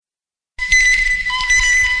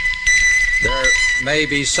There may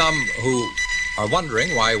be some who are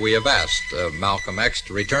wondering why we have asked Malcolm X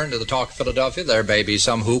to return to the Talk of Philadelphia. There may be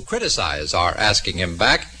some who criticize our asking him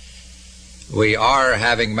back. We are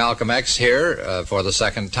having Malcolm X here for the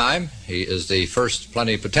second time. He is the first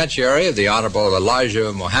plenipotentiary of the Honorable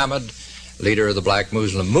Elijah Muhammad, leader of the Black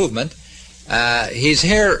Muslim movement. He's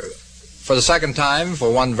here for the second time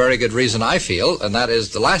for one very good reason, I feel, and that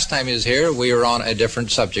is the last time he was here, we were on a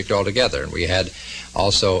different subject altogether. And we had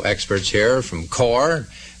also experts here from CORE.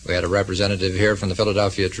 We had a representative here from the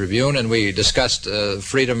Philadelphia Tribune, and we discussed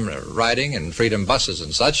freedom riding and freedom buses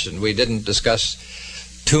and such, and we didn't discuss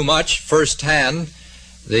too much firsthand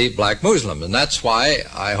the Black Muslim. And that's why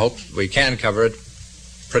I hope we can cover it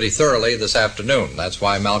pretty thoroughly this afternoon. That's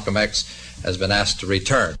why Malcolm X has been asked to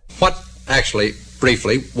return. Actually,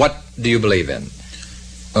 briefly, what do you believe in?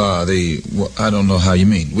 I don't know how you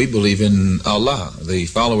mean. We believe in Allah. The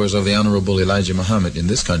followers of the Honorable Elijah Muhammad in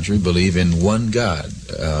this country believe in one God,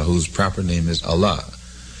 whose proper name is Allah.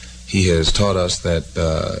 He has taught us that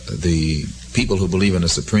the people who believe in a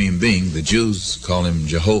supreme being, the Jews call him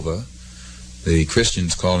Jehovah, the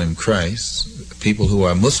Christians call him Christ, people who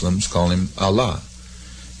are Muslims call him Allah.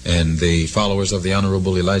 And the followers of the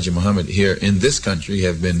Honorable Elijah Muhammad here in this country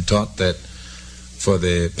have been taught that for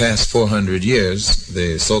the past 400 years,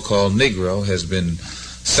 the so-called Negro has been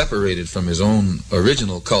separated from his own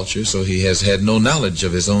original culture, so he has had no knowledge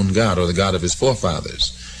of his own God or the God of his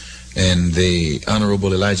forefathers. And the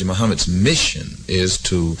Honorable Elijah Muhammad's mission is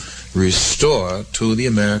to restore to the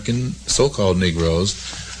American so-called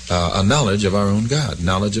Negroes a knowledge of our own God,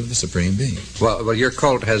 knowledge of the Supreme Being. Well, your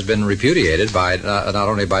cult has been repudiated by not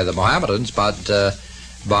only by the Mohammedans, but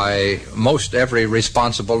by most every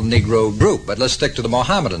responsible Negro group. But let's stick to the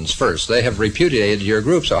Mohammedans first. They have repudiated your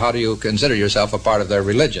group, so how do you consider yourself a part of their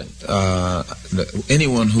religion?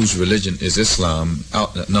 Anyone whose religion is Islam,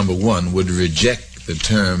 number one, would reject the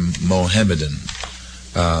term Mohammedan.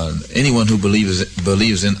 Anyone who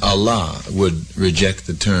believes in Allah would reject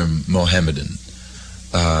the term Mohammedan.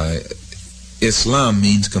 Islam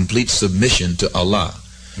means complete submission to Allah.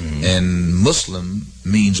 Mm-hmm. And Muslim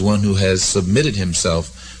means one who has submitted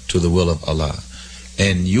himself to the will of Allah.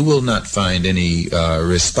 And you will not find any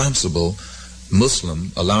responsible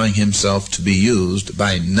Muslim allowing himself to be used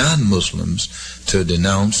by non-Muslims to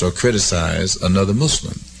denounce or criticize another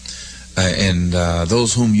Muslim. And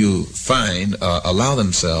those whom you find allow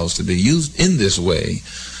themselves to be used in this way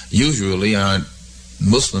usually aren't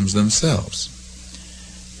Muslims themselves.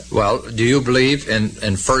 Well, do you believe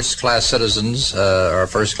in first-class citizens or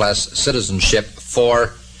first-class citizenship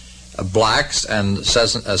for blacks and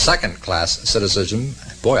second-class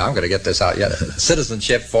citizenship? Boy, I'm going to get this out yet.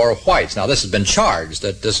 Citizenship for whites. Now, this has been charged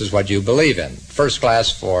that this is what you believe in. First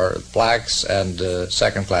class for blacks and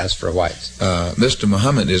second class for whites. Mr.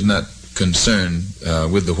 Muhammad is not concerned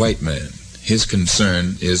with the white man. His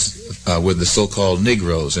concern is with the so-called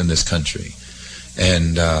Negroes in this country.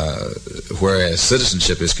 And whereas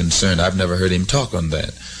citizenship is concerned, I've never heard him talk on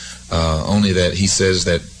that. Only that he says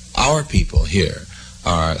that our people here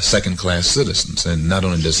are second-class citizens. And not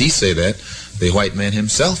only does he say that, the white man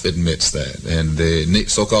himself admits that. And the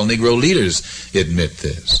so-called Negro leaders admit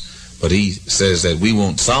this. But he says that we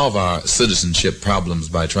won't solve our citizenship problems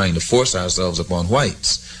by trying to force ourselves upon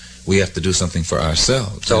whites. We have to do something for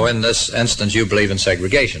ourselves. So in this instance, you believe in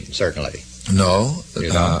segregation, certainly. No,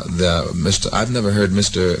 I've never heard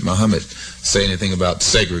Mr. Muhammad say anything about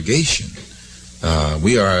segregation.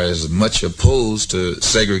 We are as much opposed to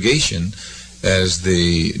segregation as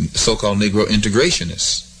the so-called Negro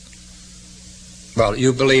integrationists. Well,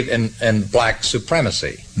 you believe in black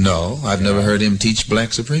supremacy. No, I've never heard him teach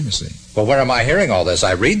black supremacy. Well, where am I hearing all this?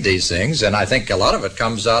 I read these things, and I think a lot of it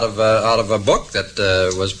comes out of a book that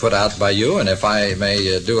was put out by you. And if I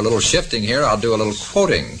may do a little shifting here, I'll do a little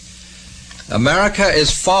quoting. America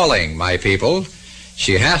is falling, my people.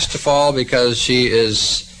 She has to fall because she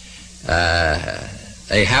is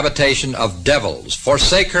a habitation of devils.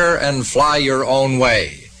 Forsake her and fly your own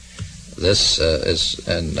way. This is,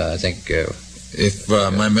 and I think... if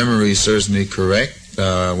my memory serves me correct,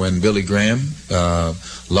 when Billy Graham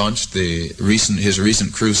launched his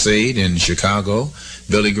recent crusade in Chicago,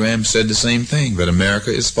 Billy Graham said the same thing, that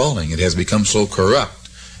America is falling. It has become so corrupt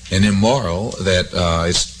and immoral that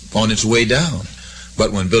it's on its way down.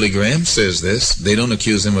 But when Billy Graham says this, they don't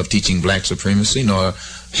accuse him of teaching black supremacy nor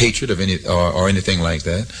hatred of any or anything like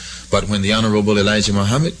that. But when the Honorable Elijah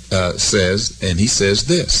Muhammad says, and he says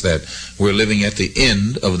this, that we're living at the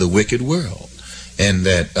end of the wicked world. And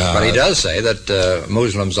that, but he does say that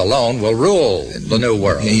Muslims alone will rule the new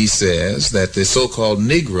world. He says that the so-called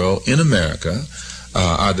Negro in America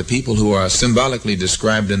are the people who are symbolically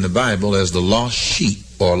described in the Bible as the lost sheep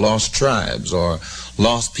or lost tribes or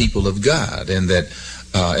lost people of God, and that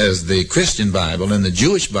as the Christian Bible and the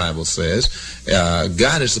Jewish Bible says,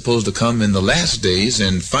 God is supposed to come in the last days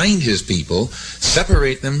and find his people,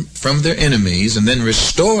 separate them from their enemies, and then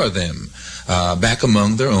restore them back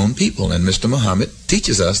among their own people. And Mr. Muhammad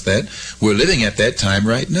teaches us that we're living at that time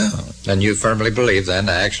right now. And you firmly believe then,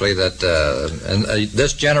 actually, that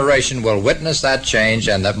this generation will witness that change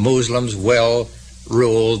and that Muslims will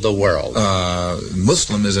rule the world.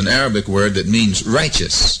 Muslim is an Arabic word that means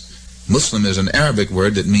righteous. Muslim is an Arabic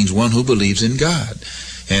word that means one who believes in God.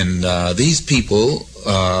 And these people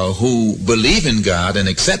who believe in God and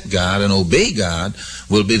accept God and obey God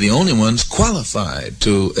will be the only ones qualified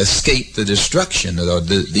to escape the destruction, or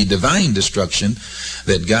the divine destruction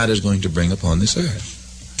that God is going to bring upon this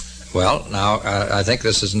earth. Well, now, I think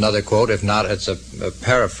this is another quote. If not, it's a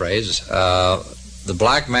paraphrase. The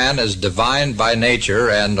black man is divine by nature,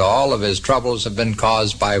 and all of his troubles have been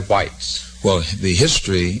caused by whites. Well, the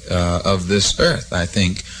history of this earth, I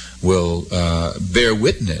think, will bear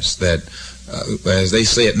witness that, as they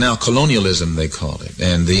say it now, colonialism, they call it,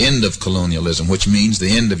 and the end of colonialism, which means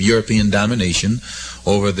the end of European domination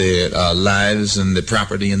over the lives and the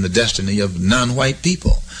property and the destiny of non-white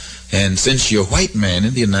people. And since your white man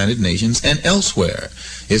in the United Nations and elsewhere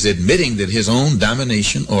is admitting that his own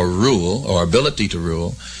domination or rule or ability to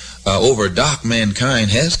rule over dark mankind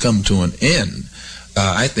has come to an end,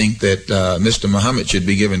 I think that Mr. Muhammad should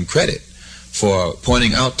be given credit for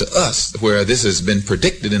pointing out to us where this has been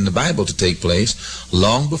predicted in the Bible to take place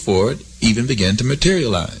long before it even began to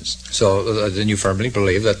materialize. So then you firmly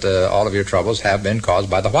believe that all of your troubles have been caused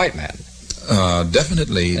by the white man?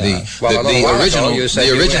 Definitely. Yeah. The original. You said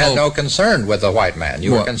you had no concern with the white man.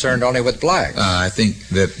 You were concerned only with blacks. I think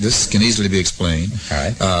that this can easily be explained. All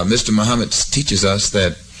right. Mr. Muhammad teaches us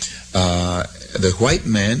that the white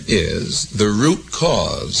man is the root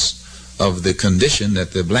cause of the condition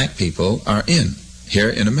that the black people are in here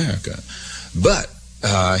in America. But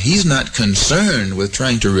he's not concerned with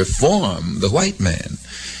trying to reform the white man.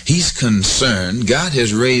 He's concerned, God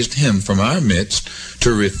has raised him from our midst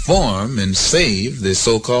to reform and save the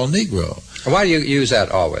so-called Negro. Why do you use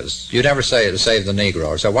that always? You never say to save the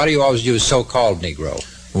Negro. So why do you always use so-called Negro?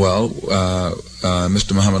 Well,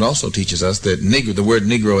 Mr. Muhammad also teaches us that the word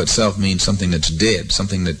Negro itself means something that's dead,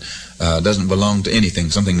 something that doesn't belong to anything,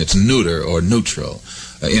 something that's neuter or neutral.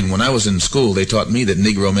 And when I was in school, they taught me that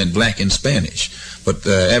Negro meant black in Spanish. But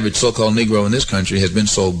the average so-called Negro in this country has been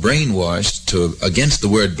so brainwashed against the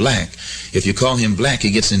word black. If you call him black,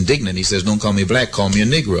 he gets indignant. He says, don't call me black, call me a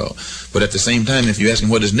Negro. But at the same time, if you ask him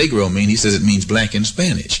what does Negro mean, he says it means black in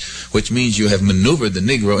Spanish, which means you have maneuvered the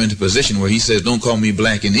Negro into a position where he says, don't call me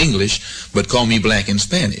black in English, but call me black in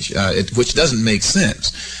Spanish, which doesn't make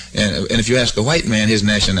sense. And if you ask a white man his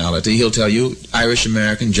nationality, he'll tell you Irish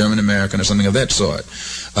American, German American, or something of that sort.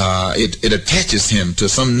 It attaches him to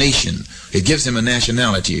some nation. It gives him a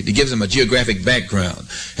nationality. It gives him a geographic background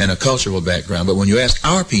and a cultural background. But when you ask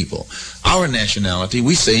our people, our nationality,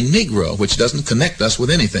 we say Negro, which doesn't connect us with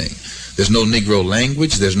anything. There's no Negro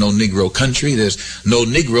language. There's no Negro country. There's no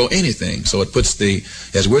Negro anything. So it puts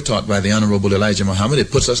as we're taught by the Honorable Elijah Muhammad,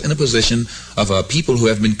 it puts us in a position of a people who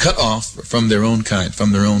have been cut off from their own kind,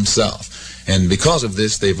 from their own self. And because of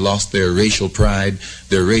this, they've lost their racial pride,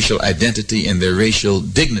 their racial identity, and their racial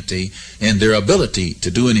dignity, and their ability to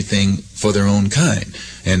do anything for their own kind.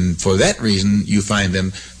 And for that reason, you find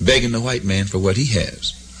them begging the white man for what he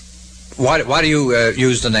has. Why do you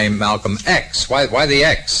use the name Malcolm X? Why the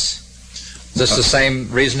X? Is this the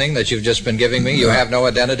same reasoning that you've just been giving me? You have no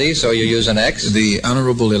identity, so you use an X? The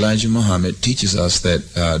Honorable Elijah Muhammad teaches us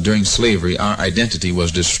that during slavery, our identity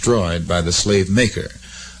was destroyed by the slave maker.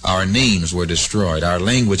 Our names were destroyed. Our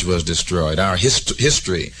language was destroyed. Our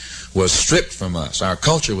history was stripped from us. Our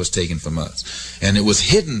culture was taken from us. And it was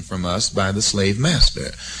hidden from us by the slave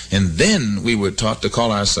master. And then we were taught to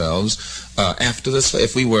call ourselves after the slave.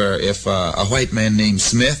 If a white man named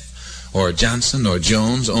Smith or Johnson or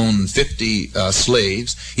Jones owned 50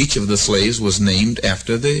 slaves, each of the slaves was named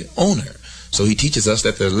after the owner. So he teaches us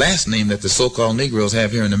that the last name that the so-called Negroes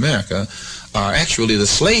have here in America are actually the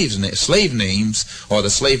slave names or the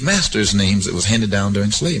slave masters' names that was handed down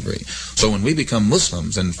during slavery. So when we become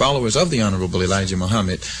Muslims and followers of the Honorable Elijah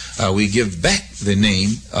Muhammad, we give back the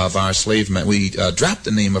name of our slave master. We drop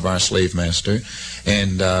the name of our slave master,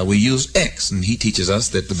 and we use X. And he teaches us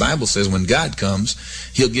that the Bible says when God comes,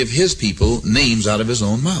 he'll give his people names out of his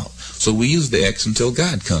own mouth. So we use the X until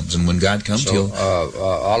God comes, and when God comes,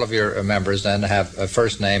 all of your members then have a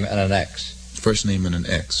first name and an X. first name and an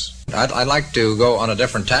X. I'd like to go on a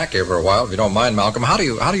different tack here for a while, if you don't mind, Malcolm. How do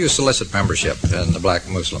you solicit membership in the Black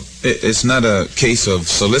Muslim? It's not a case of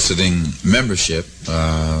soliciting membership.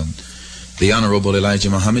 The Honorable Elijah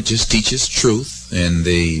Muhammad just teaches truth, and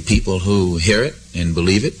the people who hear it and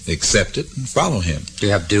believe it, accept it, and follow him. Do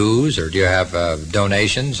you have dues, or do you have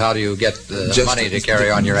donations? How do you get the money to carry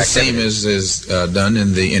on your activities? The same is done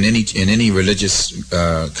in any religious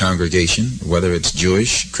congregation, whether it's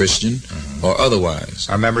Jewish, Christian, or otherwise.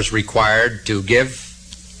 Are members required to give?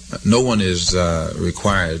 No one is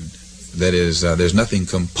required. That is, there's nothing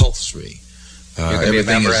compulsory. You can be a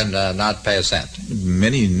member and not pay a cent.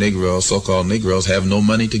 Many Negroes, so-called Negroes, have no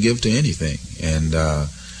money to give to anything, and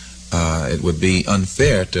it would be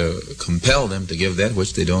unfair to compel them to give that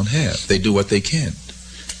which they don't have. They do what they can.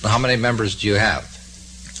 How many members do you have?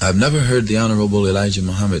 I've never heard the Honorable Elijah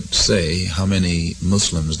Muhammad say how many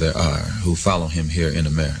Muslims there are who follow him here in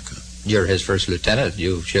America. You're his first lieutenant.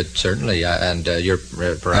 You should certainly, and you're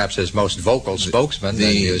perhaps his most vocal spokesman,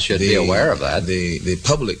 and you should be aware of that. The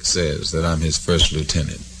public says that I'm his first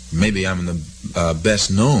lieutenant. Maybe I'm the best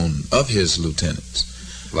known of his lieutenants.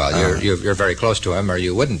 Well, you're very close to him, or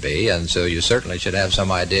you wouldn't be, and so you certainly should have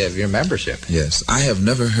some idea of your membership. Yes. I have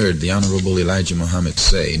never heard the Honorable Elijah Muhammad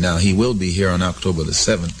say, now he will be here on October the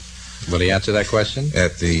 7th. Will he answer that question?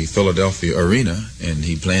 At the Philadelphia Arena, and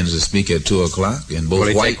he plans to speak at 2 o'clock. And both will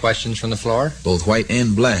he white, take questions from the floor? Both white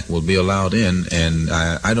and black will be allowed in, and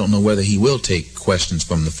I don't know whether he will take questions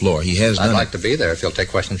from the floor. He has. I'd like to be there if he'll take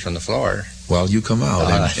questions from the floor. Well, you come out,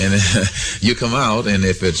 and you come out, and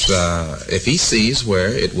if it's if he sees where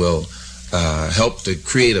it will help to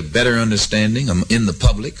create a better understanding in the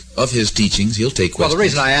public of his teachings, he'll take questions. Well, the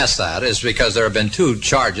reason I ask that is because there have been two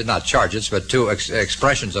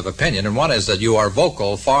expressions of opinion, and one is that you are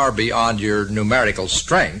vocal far beyond your numerical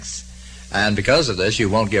strength, and because of this you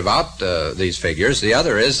won't give out these figures. The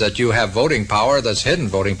other is that you have voting power that's hidden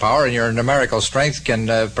voting power, and your numerical strength can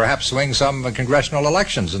perhaps swing some congressional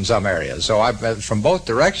elections in some areas. So from both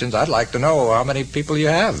directions, I'd like to know how many people you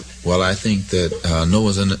have. Well, I think that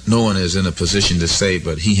no one is in a position to say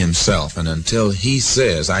but he himself, and until he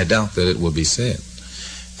says, I doubt that it will be said.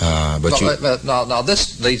 Now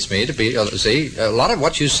this leads me to be, see, a lot of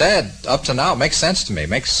what you said up to now makes sense to me,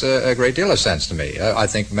 makes a great deal of sense to me. I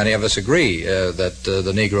think many of us agree that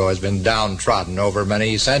the Negro has been downtrodden over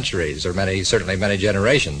many centuries, or certainly many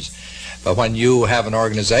generations. But when you have an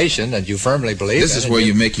organization and you firmly believe this is where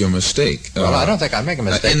you make your mistake. Well, I don't think I make a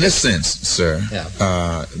mistake. In this sense, sir,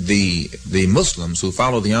 the Muslims who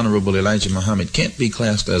follow the Honorable Elijah Muhammad can't be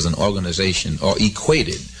classed as an organization or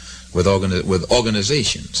equated with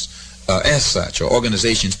organizations as such, or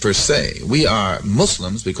organizations per se. We are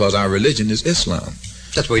Muslims because our religion is Islam.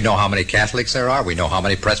 Yes, we know how many Catholics there are. We know how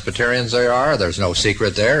many Presbyterians there are. There's no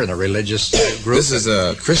secret there in a religious group. This is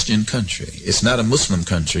a Christian country. It's not a Muslim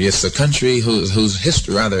country. It's a country whose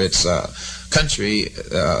history, it's a country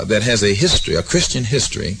that has a history, a Christian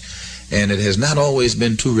history, and it has not always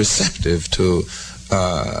been too receptive to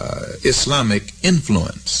Islamic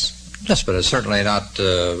influence. Yes, but it's certainly not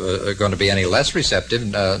going to be any less receptive,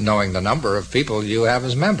 knowing the number of people you have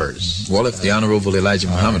as members. Well, if the Honorable Elijah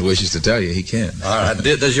Muhammad wishes to tell you, he can. All right.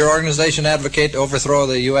 Does your organization advocate the overthrow of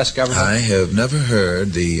the U.S. government? I have never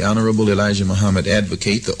heard the Honorable Elijah Muhammad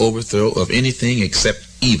advocate the overthrow of anything except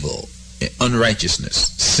evil,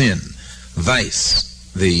 unrighteousness, sin,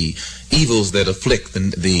 vice, the evils that afflict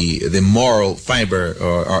the moral fiber,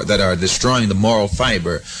 or that are destroying the moral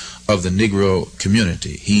fiber of the Negro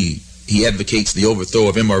community. He advocates the overthrow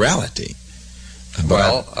of immorality.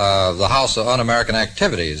 Well, the House of Un-American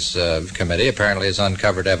Activities Committee apparently has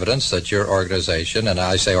uncovered evidence that your organization, and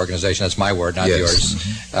I say organization, that's my word, not yours,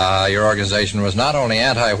 your organization was not only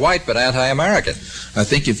anti-white but anti-American. I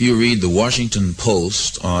think if you read the Washington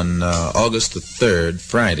Post on August the 3rd,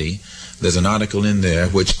 Friday, there's an article in there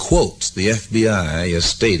which quotes the FBI as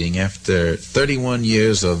stating, after 31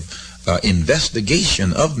 years of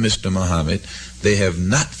investigation of Mr. Muhammad, they have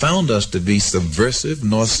not found us to be subversive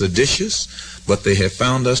nor seditious, but they have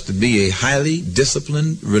found us to be a highly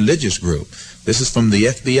disciplined religious group. This is from the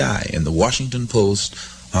FBI in the Washington Post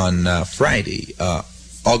on Friday,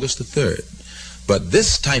 August the 3rd. But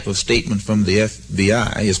this type of statement from the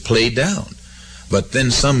FBI is played down. But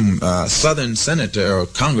then some southern senator or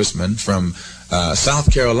congressman from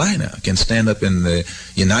South Carolina can stand up in the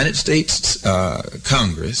United States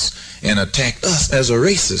Congress and attack us as a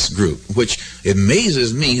racist group, which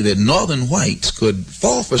amazes me that northern whites could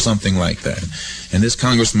fall for something like that. And this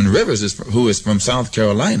Congressman Rivers, who is from South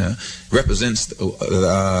Carolina, represents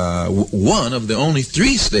one of the only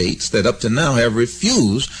 3 states that up to now have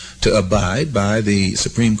refused to abide by the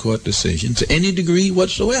Supreme Court decision to any degree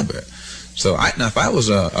whatsoever. So now if I was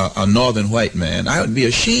a northern white man, I would be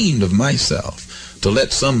ashamed of myself to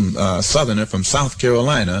let some southerner from South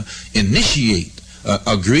Carolina initiate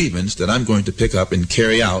a grievance that I'm going to pick up and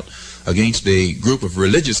carry out against a group of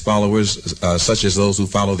religious followers such as those who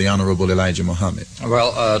follow the Honorable Elijah Muhammad.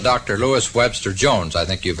 Well, Dr. Lewis Webster Jones, I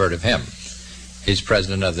think you've heard of him. He's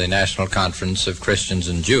president of the National Conference of Christians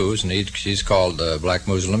and Jews, and he's called black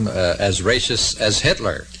Muslim as racist as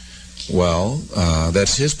Hitler. Well,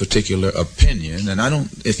 that's his particular opinion, and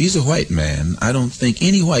if he's a white man, I don't think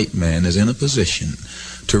any white man is in a position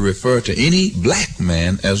to refer to any black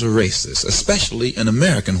man as a racist, especially an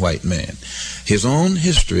American white man. His own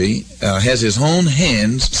history has his own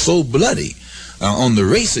hands so bloody on the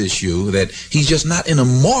race issue that he's just not in a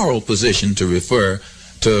moral position to refer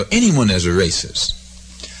to anyone as a racist.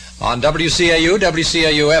 On WCAU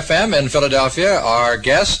FM in Philadelphia, our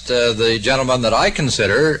guest, the gentleman that I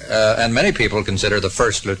consider, and many people consider the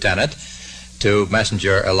first lieutenant to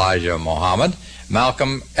Messenger Elijah Muhammad,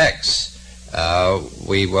 Malcolm X.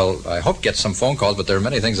 We will, I hope, get some phone calls, but there are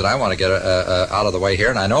many things that I want to get out of the way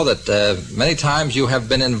here, and I know that many times you have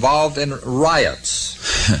been involved in riots.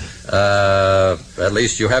 At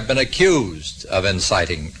least you have been accused of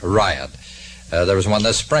inciting riot. There was one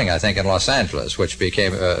this spring, I think, in Los Angeles, which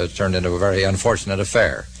turned into a very unfortunate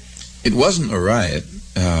affair. It wasn't a riot.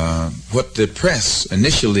 What the press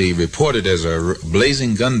initially reported as a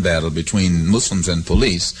blazing gun battle between Muslims and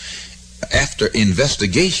police, after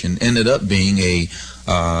investigation, ended up being the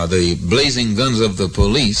blazing guns of the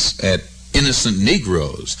police at innocent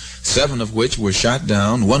Negroes, 7 of which were shot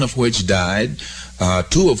down, 1 of which died,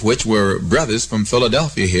 2 of which were brothers from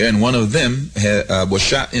Philadelphia here, and one of them was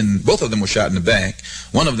shot both of them were shot in the back.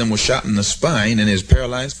 One of them was shot in the spine and is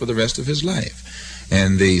paralyzed for the rest of his life.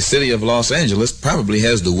 And the city of Los Angeles probably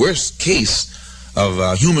has the worst case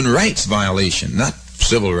of human rights violation, not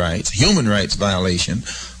civil rights, human rights violation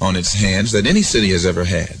on its hands that any city has ever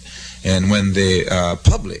had. And when the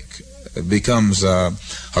public becomes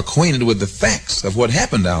acquainted with the facts of what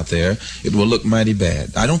happened out there, it will look mighty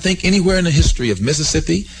bad. I don't think anywhere in the history of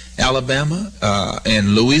Mississippi, Alabama,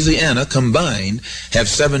 and Louisiana combined have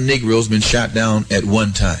 7 Negroes been shot down at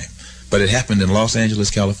one time. But it happened in Los Angeles,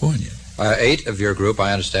 California. 8 of your group,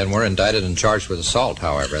 I understand, were indicted and charged with assault,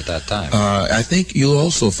 however, at that time. I think you'll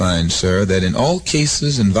also find, sir, that in all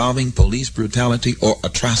cases involving police brutality or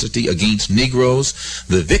atrocity against Negroes,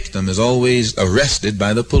 the victim is always arrested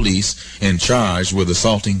by the police and charged with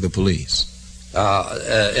assaulting the police.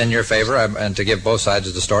 In your favor, and to give both sides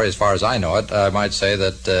of the story as far as I know it, I might say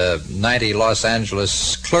that 90 Los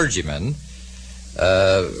Angeles clergymen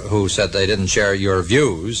who said they didn't share your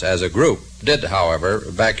views as a group did, however,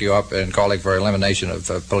 back you up in calling for elimination of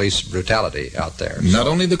police brutality out there. Not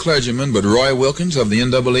only the clergymen, but Roy Wilkins of the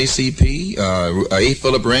NAACP, A.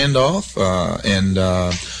 Philip Randolph, and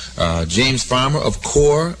James Farmer of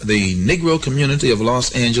CORE. The Negro community of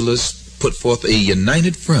Los Angeles put forth a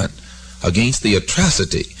united front against the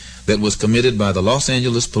atrocity that was committed by the Los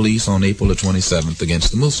Angeles police on April the 27th against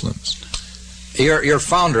the Muslims. Your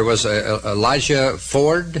founder was Elijah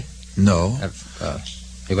Ford? No.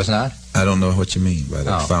 He was not? I don't know what you mean by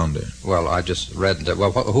that, founder. Well, I just read that.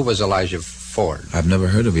 Well, who was Elijah Ford? I've never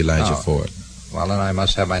heard of Elijah Ford. Well, then I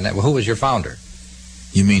must have my name. Well, who was your founder?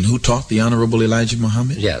 You mean who taught the Honorable Elijah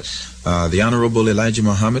Muhammad? Yes. The Honorable Elijah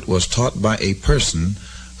Muhammad was taught by a person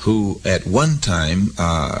who at one time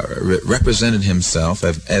represented himself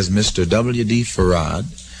as Mr. W.D. Farad.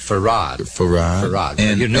 Farad.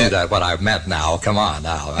 And you knew that what I meant now. Come on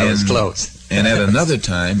now. I was close. And at another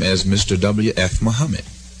time as Mr. W.F. Muhammad.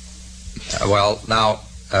 Well, now,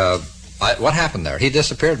 what happened there? He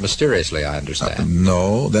disappeared mysteriously, I understand.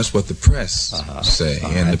 No, that's what the press say.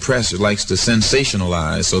 And the press likes to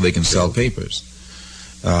sensationalize so they can sell papers.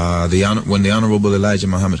 When the Honorable Elijah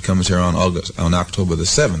Muhammad comes here on October the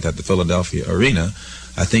 7th at the Philadelphia Arena,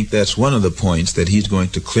 I think that's one of the points that he's going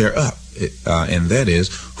to clear up, and that is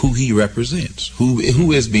who he represents, who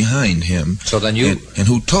is behind him, so then and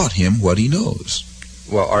who taught him what he knows.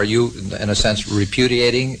 Well, are you, in a sense,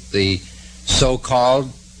 repudiating the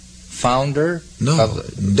so-called founder? No,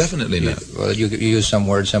 definitely not. Well, you use some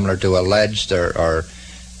word similar to alleged, or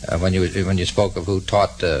when you spoke of who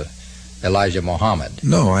taught Elijah Muhammad.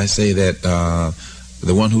 No, I say that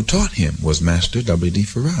the one who taught him was Master W.D.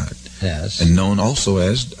 Farad. Yes. And known also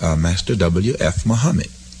as Master W.F. Muhammad.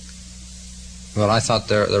 Well, I thought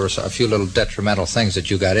there were a few little detrimental things that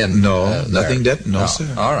you got in. No, nothing no, sir.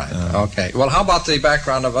 All right, okay. Well, how about the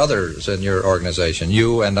background of others in your organization,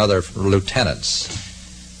 you and other lieutenants?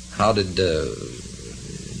 How did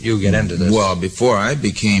you get into this? Well, before I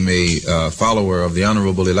became a follower of the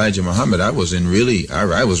Honorable Elijah Muhammad, I really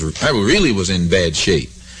was in bad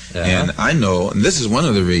shape. Yeah. And I know, and this is one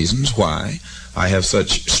of the reasons why I have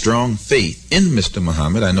such strong faith in Mr.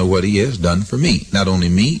 Muhammad. I know what he has done for me. Not only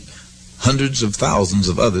me, hundreds of thousands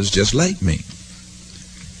of others just like me.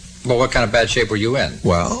 Well, what kind of bad shape were you in?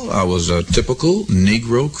 Well, I was a typical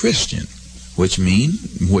Negro Christian, which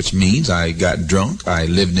means I got drunk, I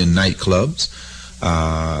lived in nightclubs,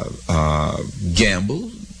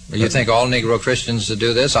 gambled. You think all Negro Christians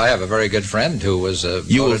do this? I have a very good friend who was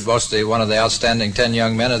voted mostly one of the outstanding 10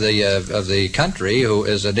 young men of the country, who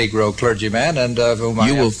is a Negro clergyman, and whom I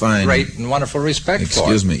have great and wonderful respect for.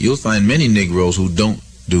 Excuse me. You'll find many Negroes who don't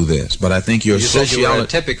do this, but I think you said you were a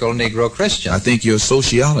typical Negro Christian. I think your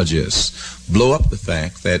sociologists blow up the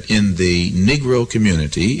fact that in the Negro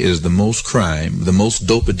community is the most crime, the most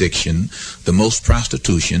dope addiction, the most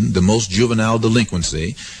prostitution, the most juvenile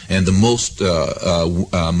delinquency, and the most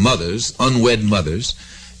mothers, unwed mothers.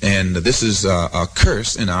 And this is a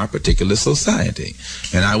curse in our particular society.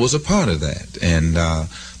 And I was a part of that. And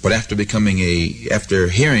but after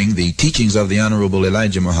hearing the teachings of the Honorable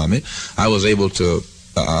Elijah Muhammad, I was able to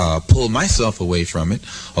pull myself away from it,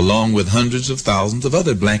 along with hundreds of thousands of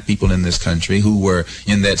other black people in this country who were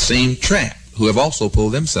in that same trap, who have also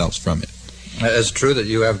pulled themselves from it. Is it true that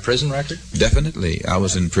you have a prison record? Definitely. I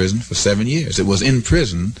was in prison for 7 years. It was in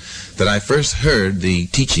prison that I first heard the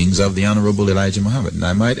teachings of the Honorable Elijah Muhammad. And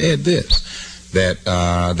I might add this, that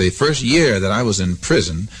the first year that I was in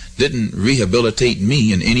prison didn't rehabilitate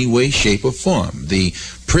me in any way, shape, or form. The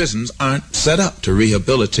prisons aren't set up to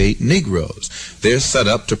rehabilitate Negroes. They're set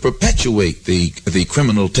up to perpetuate the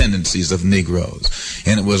criminal tendencies of Negroes.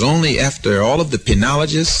 And it was only after all of the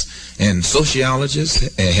penologists and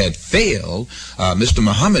sociologists had failed, Mr.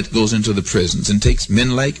 Muhammad goes into the prisons and takes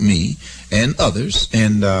men like me and others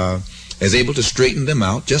and is able to straighten them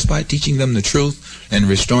out just by teaching them the truth and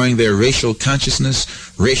restoring their racial consciousness,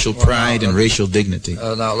 racial pride, and racial dignity.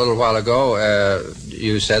 Now, a little while ago,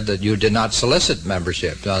 you said that you did not solicit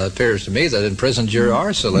membership. Now, it appears to me that in prisons you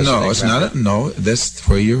are soliciting. No, it's not. No, that's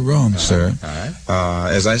where you're wrong, sir. All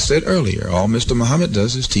right. As I said earlier, all Mr. Muhammad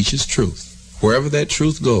does is teaches truth. Wherever that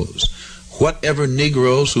truth goes, whatever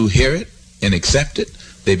Negroes who hear it and accept it,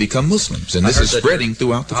 they become Muslims, and this is spreading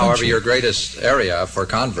throughout the country. However, your greatest area for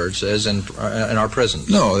converts is in our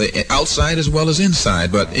prisons. No, outside as well as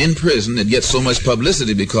inside, but in prison it gets so much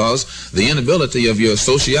publicity because the inability of your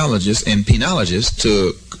sociologists and penologists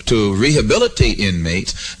to rehabilitate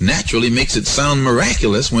inmates naturally makes it sound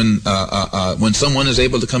miraculous when someone is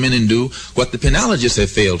able to come in and do what the penologists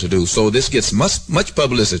have failed to do. So this gets much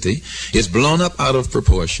publicity. It's blown up out of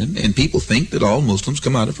proportion, and people think that all Muslims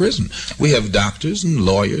come out of prison. We have doctors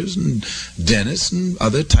and lawyers and dentists and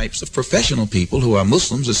other types of professional people who are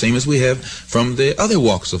Muslims, the same as we have from the other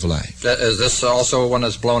walks of life. Is this also one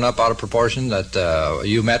that's blown up out of proportion, that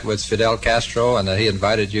you met with Fidel Castro and that he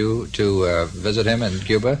invited you to visit him in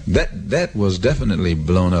Cuba? That was definitely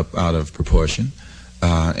blown up out of proportion.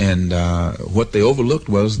 And what they overlooked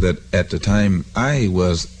was that at the time I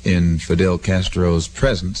was in Fidel Castro's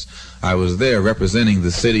presence, I was there representing the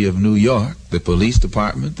city of New York, the police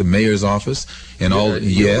department, the mayor's office, and all.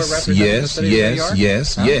 Yes,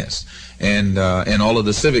 and all of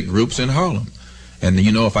the civic groups in Harlem. And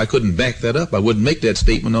you know, if I couldn't back that up, I wouldn't make that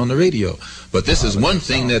statement on the radio. But this is one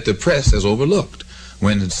thing that the press has overlooked.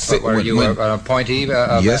 Were you an appointee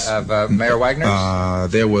of Mayor Wagner's?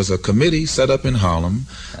 There was a committee set up in Harlem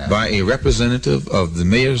by a representative of the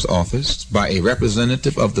mayor's office, by a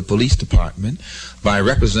representative of the police department, by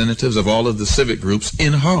representatives of all of the civic groups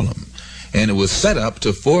in Harlem. And it was set up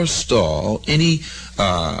to forestall any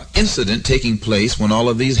incident taking place when all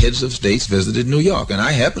of these heads of states visited New York. And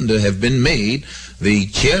I happened to have been made the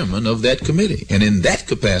chairman of that committee. And in that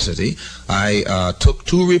capacity, I took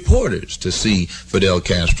 2 reporters to see Fidel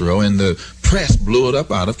Castro, and the press blew it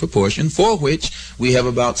up out of proportion, for which we have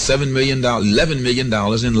about $11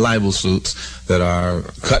 million in libel suits that are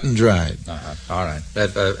cut and dried. All right.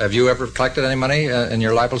 Have you ever collected any money in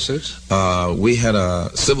your libel suits? We had a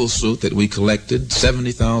civil suit that we collected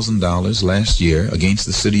 $70,000 last year against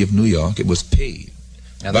the city of New York. It was paid.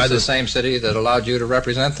 And that's the same city that allowed you to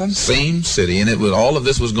represent them? Same city, and all of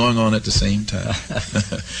this was going on at the same time.